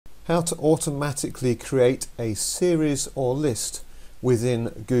how to automatically create a series or list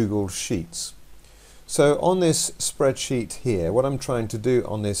within Google Sheets. So on this spreadsheet here, what I'm trying to do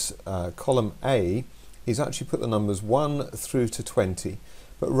on this column A is actually put the numbers 1 through to 20.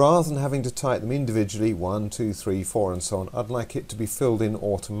 But rather than having to type them individually, 1, 2, 3, 4 and so on, I'd like it to be filled in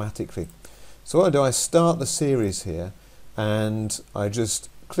automatically. So what I do, I start the series here and I just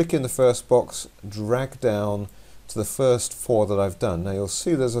click in the first box, drag down to the first 4 that I've done. Now you'll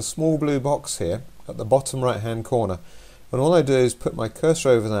see there's a small blue box here at the bottom right hand corner, and all I do is put my cursor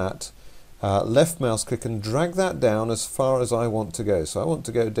over that, left mouse click and drag that down as far as I want to go. So I want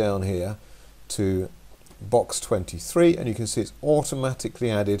to go down here to box 23, and you can see it's automatically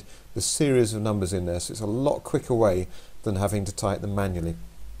added the series of numbers in there, so it's a lot quicker way than having to type them manually.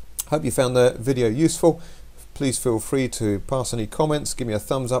 Hope you found the video useful. Please feel free to pass any comments, give me a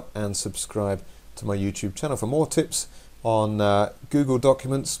thumbs up and subscribe to my YouTube channel for more tips on Google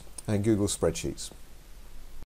Documents and Google Spreadsheets.